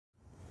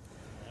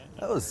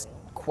That was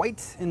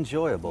quite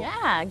enjoyable.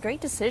 Yeah, great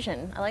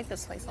decision. I like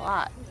this place a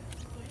lot.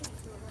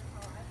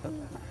 Oh,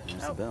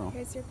 here's the bill.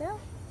 Here's your bill.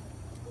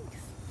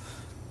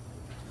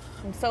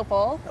 I'm so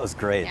full. That was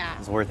great. Yeah. It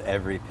was worth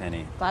every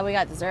penny. Glad we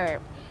got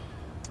dessert.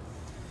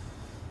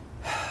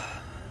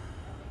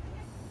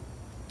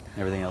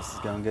 Everything else is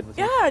going good with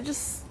you? Yeah,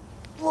 just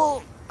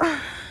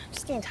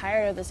getting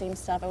tired of the same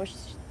stuff. I wish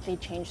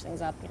they'd change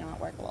things up, at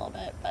work a little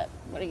bit. But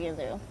what are you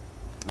gonna do?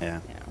 Yeah.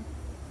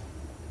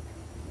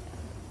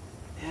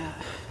 Yeah,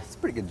 it's a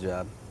pretty good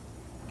job.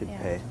 Good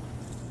pay.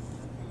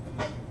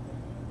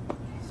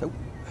 So,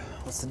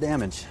 what's the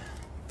damage?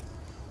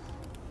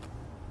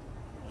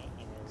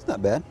 It's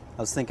not bad.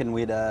 I was thinking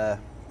we'd go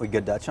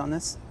Dutch on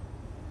this.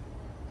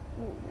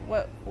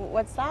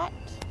 What's that?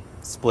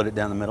 Split it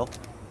down the middle.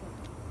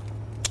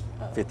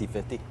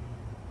 50-50.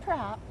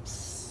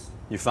 Perhaps.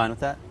 You're fine with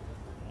that?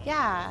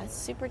 Yeah,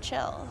 super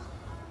chill.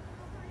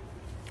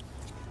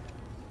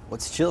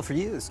 What's chill for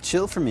you is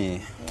chill for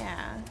me.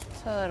 Yeah,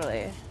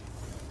 totally.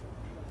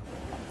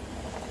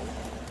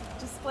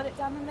 Just split it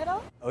down the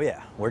middle? Oh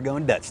yeah, we're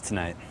going Dutch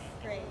tonight.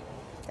 Great.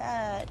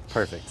 Dutch.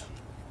 Perfect.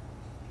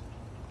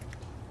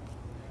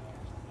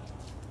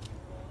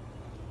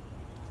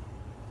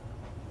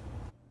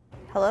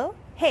 Hello?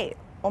 Hey,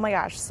 oh my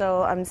gosh,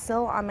 so I'm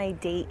still on my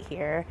date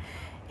here,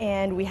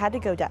 and we had to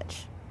go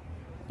Dutch.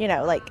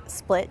 Like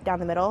split down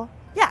the middle.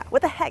 Yeah,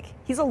 what the heck?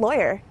 He's a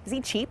lawyer. Is he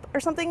cheap or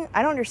something?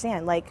 I don't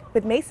understand. Like,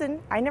 with Mason,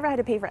 I never had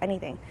to pay for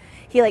anything.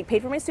 He,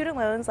 paid for my student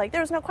loans.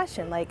 There was no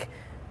question.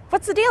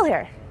 What's the deal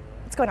here?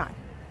 What's going on?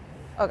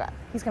 Oh, God.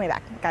 He's coming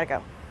back. Gotta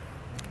go.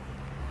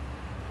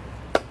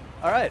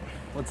 All right,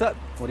 what's up?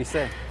 What do you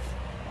say?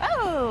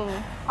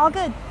 Oh, all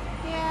good.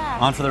 Yeah.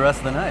 On for the rest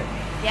of the night.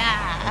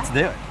 Yeah. Let's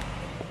do it.